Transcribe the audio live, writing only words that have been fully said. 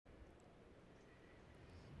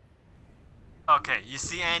Okay, you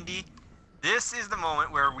see, Andy, this is the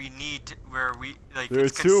moment where we need to, where we like.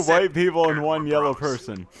 There's it's two white people and considered one we're yellow bros.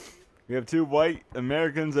 person. We have 2 white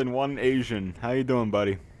Americans and 1 Asian. How you doing,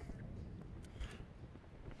 buddy?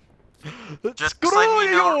 Just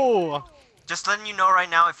letting you know right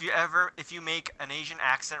now, if you make an Asian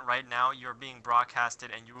accent right now, you're being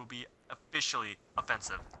broadcasted and you will be officially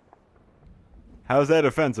offensive. How's that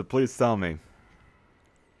offensive? Please tell me.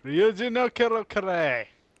 There's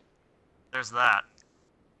that.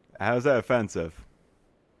 How's that offensive?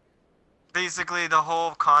 Basically, the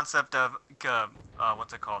whole concept of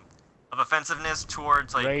what's it called? Of offensiveness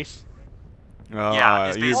towards like Race. yeah,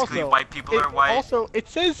 it's basically Also, white people are white. Also, it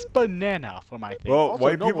says banana for my thing. Well, Also,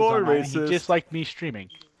 white Noble's people are online, and he racist. just like me streaming.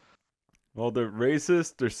 Well, they're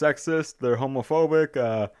racist, they're sexist, they're homophobic,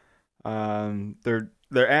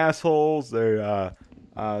 they're assholes, they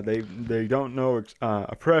don't know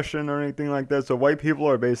oppression or anything like that. So white people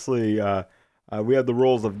are basically we have the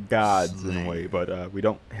roles of gods in a way, but we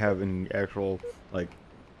don't have any actual like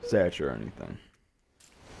stature or anything.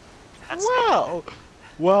 That's Wow.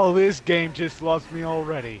 Well, this game just lost me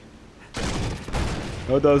already.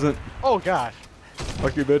 No, it doesn't. Oh gosh.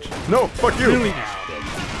 Fuck you, bitch. No, fuck you. Really now?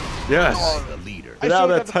 Yes. The leader. Get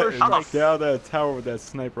out of should've got the first strike. Get out of that tower with that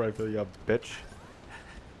sniper rifle, you bitch.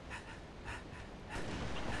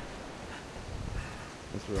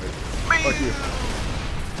 That's right. Fuck you.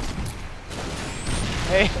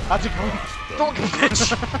 Hey, how's it going? Don't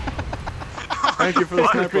Thank you for the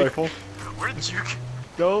sniper rifle. Where did you?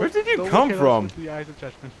 Don't, Where did you don't come look at us from? with the eyes of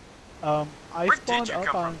judgment. I Where did spawned you up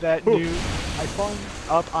come on from? that Who? new. I spawned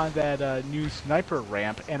up on that new sniper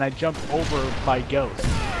ramp, and I jumped over my ghost.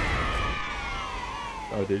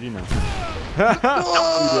 Oh, did you know?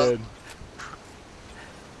 You did.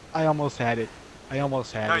 I almost had it. I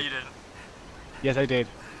almost had No, it. you didn't. Yes, I did.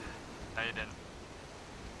 No, you didn't.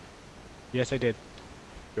 Yes, I did.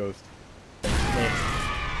 Ghost. Oh,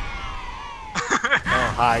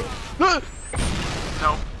 hi. No.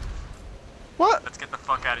 What? Let's get the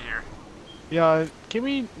fuck out of here. Yeah, can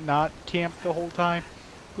we not camp the whole time,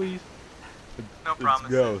 please? No It's promises.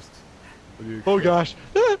 Ghost. What do you Oh expect? gosh.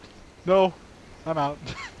 No, I'm out.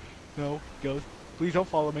 No, Ghost. Please don't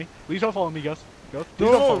follow me. Please don't follow me, Ghost. Ghost. Please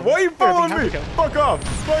don't No, follow why are you me. following Everything me? has to Fuck off!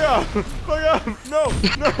 Fuck off! Fuck off! No!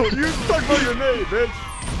 No! You stuck my grenade, bitch!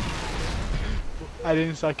 go. I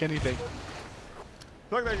didn't suck anything.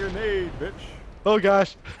 Stuck that grenade, bitch! Oh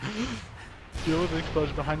gosh. Deal with the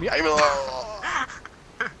explosion behind me.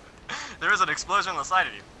 There is an explosion on the side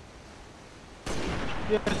of you.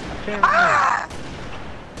 Yes, apparently.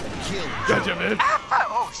 Kill. Gotcha, bitch!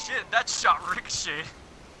 Oh shit, that shot ricocheted.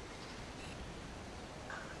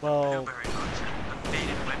 Well, Blueberry launcher, the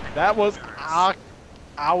faded weapon. that was Yours.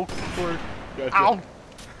 awkward. Gotcha. Ow.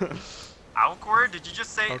 Awkward? Did you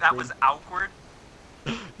just say that was awkward?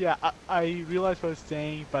 Yeah, I realized what I was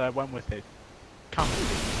saying, but I went with it.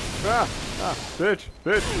 Confidently. Bitch!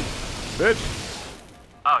 Bitch! Bitch!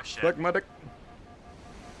 Oh shit. Suck my dick!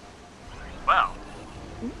 Well.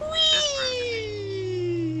 This proved to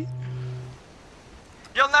be.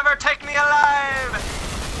 You'll never take me alive!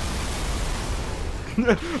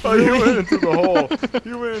 Oh, you went into the hole!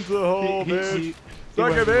 You went into the hole, He bitch! Suck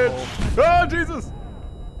went it, in the bitch! Oh, Jesus!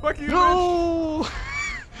 Fuck you, bitch! No!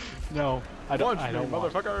 No, I don't. Punch I me, don't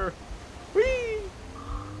want. motherfucker! Whee!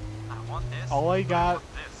 I want this. All I got, want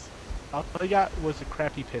this. all I got was a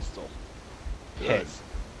crappy pistol. Good. Piss.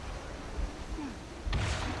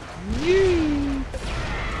 You.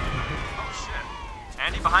 Oh shit.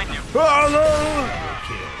 Andy behind you. Oh,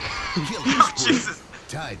 Kill. Kill. Oh Jesus.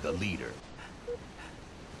 Tied the leader.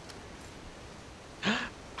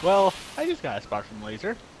 Well, I just got a spark from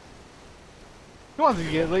laser. Who wants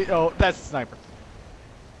to get laser? Oh, that's a sniper.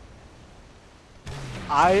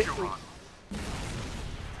 I. You're wrong.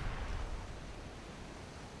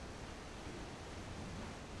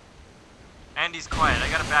 Andy's quiet. I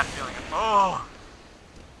got a bad feeling. Oh.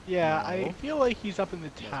 Yeah, I No. feel like he's up in the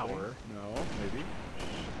tower. No, maybe.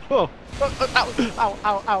 Oh! Ow! Ow!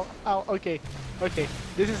 Ow! Ow! Ow! Okay. Okay.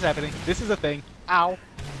 This is happening. This is a thing. Ow!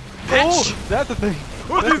 Bitch! Oh! That's a thing.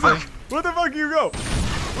 What That's the a fuck? thing. Where the fuck you go?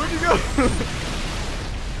 Where'd you go?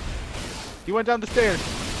 He went down the stairs.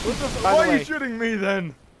 What the By why the are you way. shooting me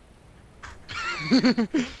then?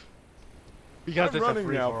 Because I'm it's running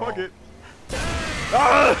a now. free-for-all. Fuck it.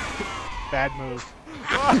 Ah! Bad move.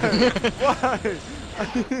 Why? Why?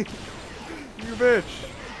 You bitch.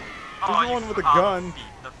 Oh, the one with the oh, gun. The feet,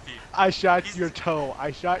 the feet. I shot He's- your toe.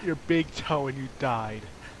 I shot your big toe and you died.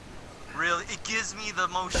 Really, it gives me the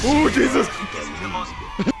most. Oh, Jesus. It gives me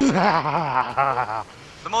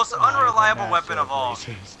the most unreliable weapon of all.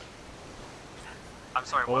 I'm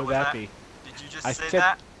sorry. What would was that be? Did you just I say said-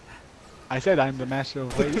 that? I said I'm the master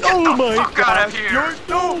of lasers. Get Oh the my fuck out of god! here!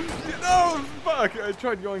 No! No! Fuck! I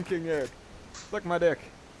tried going King Eric. Suck my dick.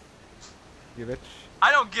 You bitch.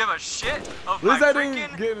 I don't give a shit of At my least I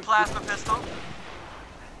didn't freaking get- plasma pistol.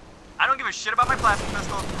 I don't give a shit about my plasma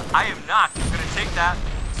pistol. I am not gonna take that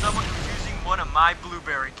from someone who's using one of my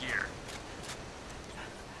blueberry gear.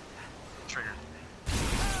 Triggered.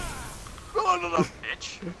 Oh,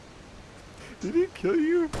 Bitch. Did he kill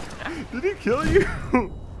you? Yeah. Did he kill you?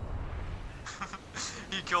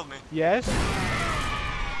 He killed me. Yes?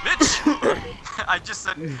 Mitch! I just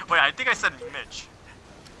said. Wait, I think I said Mitch.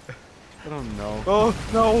 I don't know. Oh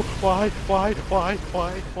no! Why?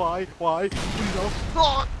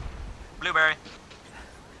 No. Blueberry.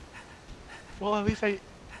 Well, at least I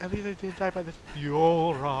didn't die by this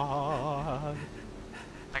fuel rod.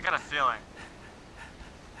 I got a feeling.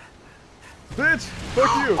 Bitch!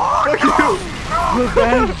 Fuck you! Fuck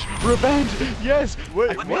you! Revenge! Yes!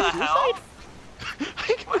 Wait, What what? the hell?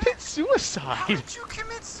 I committed How suicide! did you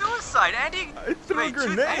commit suicide, Andy? I threw a Wait,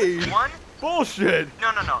 two grenade. things. One. Bullshit!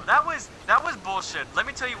 No. That was bullshit. Let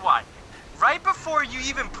me tell you why. Right before you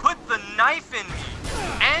even put the knife in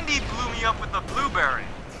me, Andy blew me up with the blueberry.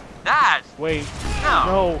 That. Wait, No.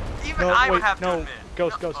 no. Even no, I would wait, have no. to admit.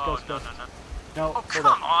 Ghost, no, ghost, oh, ghost, no, ghost. no. No, Oh, hold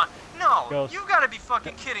come on. No, Ghost. you gotta be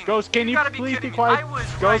fucking kidding me. Ghost, can you gotta be please kidding be me. quiet? I was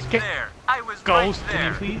Ghost, right can- there. I was Ghost, right can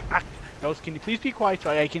there. you please? Ghost, can you please be quiet so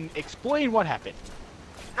I can explain what happened?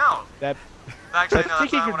 No. That Actually, That no, that's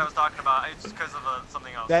sticky not gren- what I was talking about. It's because of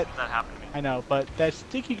something else That- that happened to me. I know, but that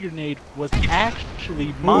sticky grenade was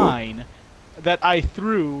actually mine that I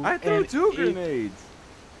threw. I threw and two it- grenades.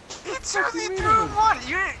 It's Fuck only you threw mean? one.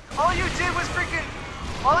 All you did was freaking.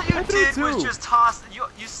 All you I threw did was two. just toss.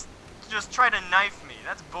 Just try to knife me.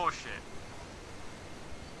 That's bullshit.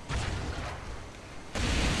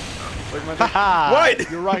 Like my Haha!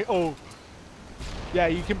 What? You're right. Oh. Yeah,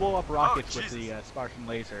 you can blow up rockets with Jesus. the Spartan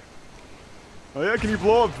laser. Oh yeah, can you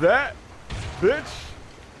blow up that? Bitch!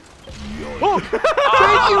 Oh!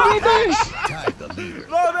 Thank you, Rubens! Tag the leader.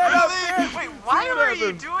 Blow that up, Really? bitch! Wait, why See what were you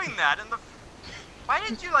happens. doing that? Why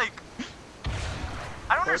did you like?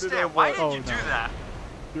 I don't Why did I understand. Why what? did Oh, you do no. that?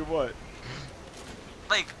 Do what?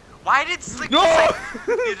 Like, why did Slick? No!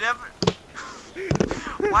 You never.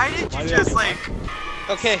 Why did Why you did just I- like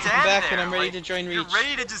Okay, I'm stand back there? and I'm ready like, to join You're Reach.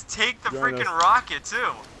 ready to just take the Join freaking us. rocket too.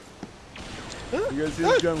 You guys see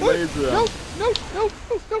this gun laser No, out. no, no,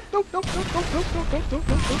 no, no, no, no, no, no, no, no, no, no, no,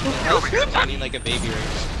 no, no. Sounding like a baby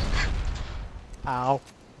race. Ow.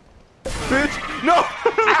 Bitch! No!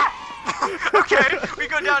 Okay, we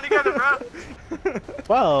go down together, bro.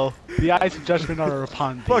 Well, the eyes of judgment are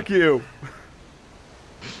upon thee. Fuck you!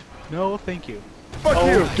 No, thank you. Fuck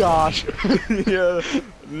Oh gosh. you! Yeah,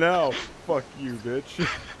 now. Fuck you, bitch.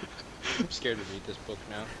 I'm scared to read this book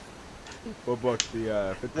now. What book?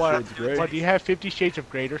 The 50 What? Shades of Grey? What, do you have 50 Shades of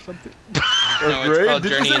Grey or something? Or No, Grey? it's called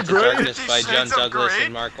Did you Journey say into Grey? Darkness by 50 John Shades of Douglas Grey?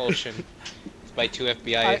 and Mark Olson. It's by two I-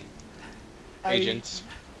 FBI agents.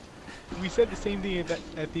 We said the same thing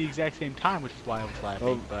at the exact same time, which is why I was laughing.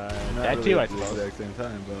 Oh, but Not that really too, I at the suppose. exact same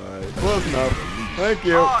time, but close enough. Thank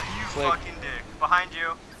you. Oh, you Click. fucking dick. Behind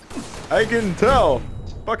you. I can tell.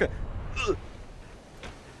 Fuck it.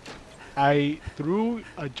 I threw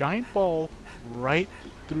a giant ball right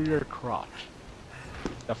through your crotch.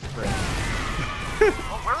 The frick.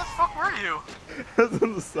 Oh, where the fuck were you? That's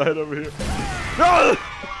on the side over here. No!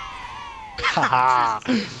 Haha.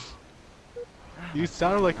 You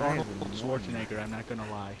sounded like That Arnold is annoying. Schwarzenegger, I'm not gonna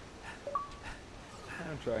lie.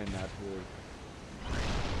 I'm trying not to. Do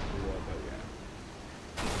that,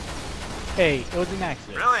 but yeah. Hey, it was an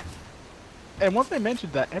accident. Really? And once I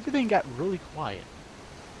mentioned that, everything got really quiet.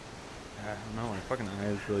 I don't know. My fucking eye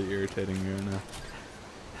is really irritating me right now.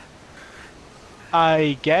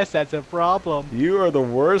 I guess that's a problem. You are the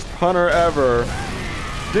worst punter ever.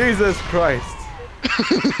 Jesus Christ.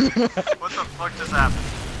 What the fuck just happened?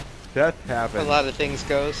 Death A happened. lot of things,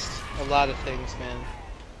 Ghost. A lot of things, man.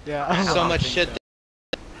 Yeah. So much shit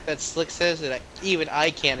that Slick says that even I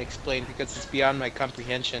can't explain because it's beyond my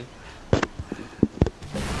comprehension.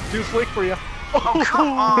 Too slick for you. Oh, come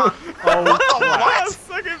on. Oh, What?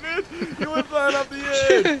 Suck it, bitch. You went flying off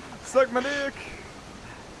the edge. Suck my dick.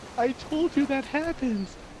 I told you that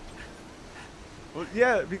happens. Well,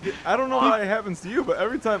 yeah, because I don't know why it happens to you, but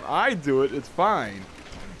every time I do it, it's fine.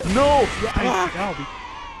 No! Yeah, I know.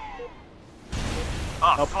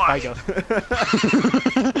 Oh, Oh, fuck. I go.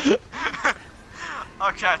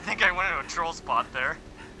 Okay, I think I went into a troll spot there.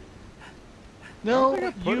 No, think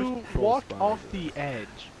I put a you troll walked spot off in the edge.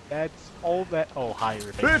 That's all that. Oh, hi,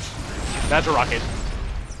 Rubik. Bitch! That's a rocket.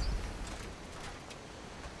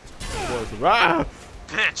 Ah!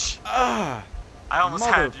 bitch! Ah! I almost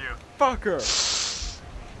had you. Fucker!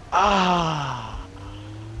 Ah.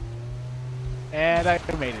 And I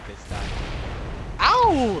made it this time.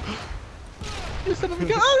 Ow! You son of a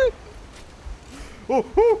gun! Oh,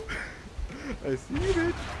 oh! I see you,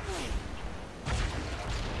 bitch!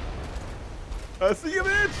 I see you,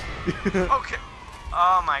 bitch! Okay.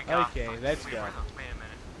 Oh my god. Okay, let's go. Wait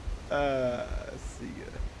a minute. See ya.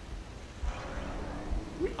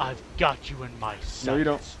 I've got you in my sights. No, you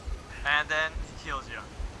don't. And then he kills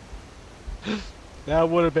you. That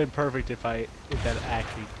would have been perfect if that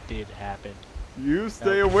actually did happen. You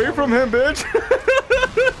stay No, away no. from him, bitch!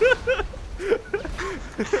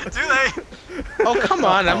 Too late! Oh, come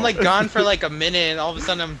on. I'm like gone for like a minute and all of a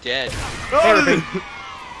sudden I'm dead.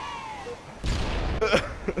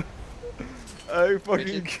 I fucking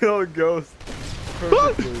Midget. killed Ghost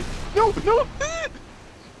perfectly. No, no!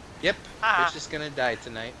 Yep. Ah. Bitch is gonna die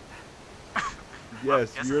tonight.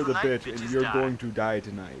 Yes, Guess you're the tonight bitch, and bitches you're die. going to die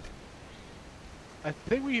tonight. I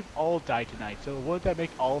think we've all died tonight, so wouldn't that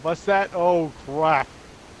make all of us that? Oh, crap.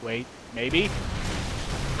 Wait, maybe?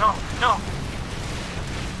 No, no!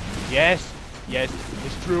 Yes, yes,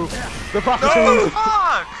 it's true. The prophecy! No!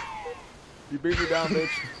 Fuck! You beat me down,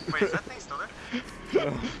 bitch. Wait, is that thing still there?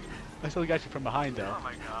 No. I still got you from behind, though. Oh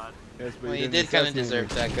my god. Yes, but Well, you didn't did kind of assassinate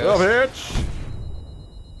deserve me. that, Oh, Ghost. bitch!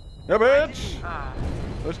 Yeah, bitch! Ah.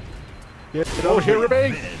 Get over here,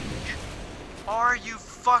 Ribbing! Are you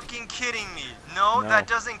fucking kidding me? No, No. that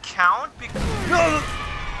doesn't count because.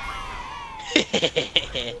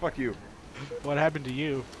 Fuck you. What happened to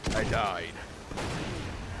you? I died.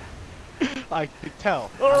 I could tell.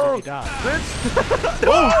 Oh, You died. bitch!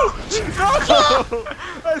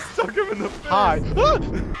 I stuck him in the face. Hi.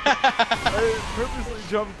 I purposely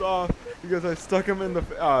jumped off because I stuck him in the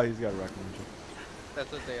face. Oh, he's got a rocket launcher.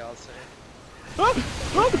 That's what they all say.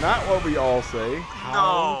 Not what we all say.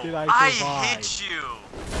 How No, did I I survive? hit you.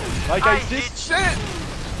 Like I I hit just you. said!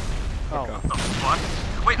 Fuck Oh, off. The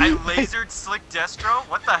fuck? Wait, I lasered Slick Destro?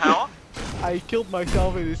 What the hell? I killed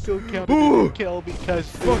myself and it still counted Ooh. as a kill because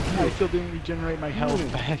I still didn't regenerate my health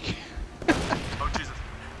back. Oh Jesus.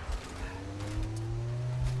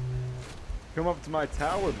 Come up to my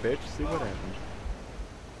tower, bitch. See what happens.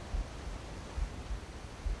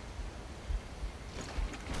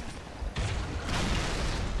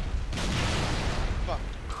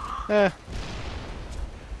 Eh,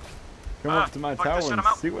 Come Ah, up to my fuck this tower shit, and I'm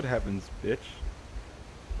out. see what happens, bitch.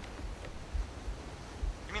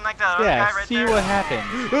 You mean like that other yeah, guy right see there? what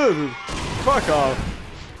happened. Fuck off.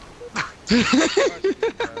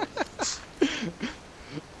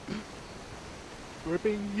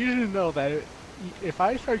 Ripping, you should know that if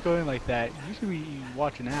I start going like that, you should be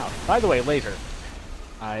watching out. By the way, laser.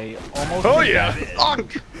 I almost. Oh did yeah.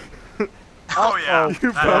 that. Oh yeah.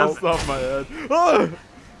 You that bounced happened. off my head. Ah!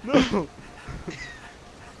 No.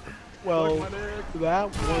 Well, Fuck my neck. that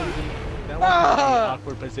wasn't an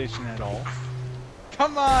awkward position at all.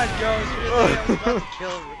 Come on, Ghost. You're the one about to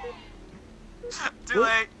kill. Too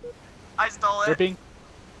late. I stole it. Ripping,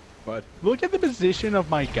 What? look at the position of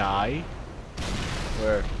my guy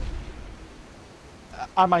Where?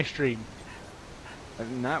 on my stream.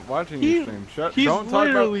 I'm not watching He- your stream. Shut. He's Don't talk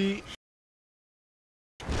about. literally.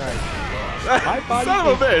 My body Son of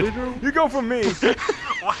a is bitch! literally- You go from me.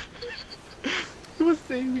 What? He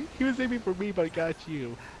was aiming for me, but it got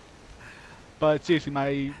you. But seriously,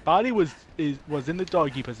 my body was in the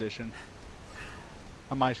doggy position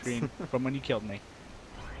on my screen from when you killed me.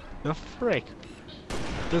 The frick?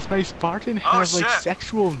 Does my Spartan Oh, have like shit.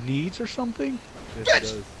 sexual needs or something? Yes, it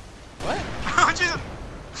does. Oh Jesus.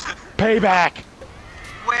 Payback!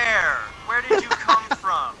 Where? Where did you come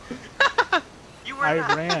from? You were I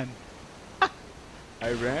not. ran.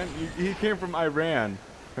 Iran? He came from Iran,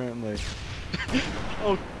 apparently.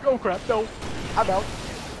 Oh crap! No, I'm out.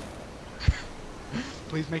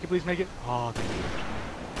 Please make it! Please make it! Oh, thank you.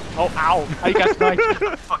 Oh, ow! I got sniped. Get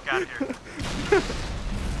the fuck out of here.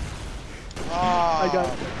 I got.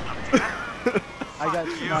 I got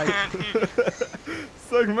Fuck you, sniped. Andy.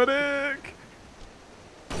 Suck my dick!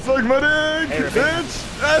 Suck my dick! Hey, Rebecca.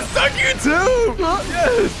 bitch! I suck you too!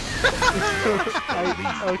 Yes!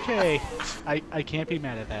 Okay. I can't be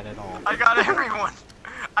mad at that at all. I got everyone.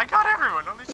 I got everyone. Holy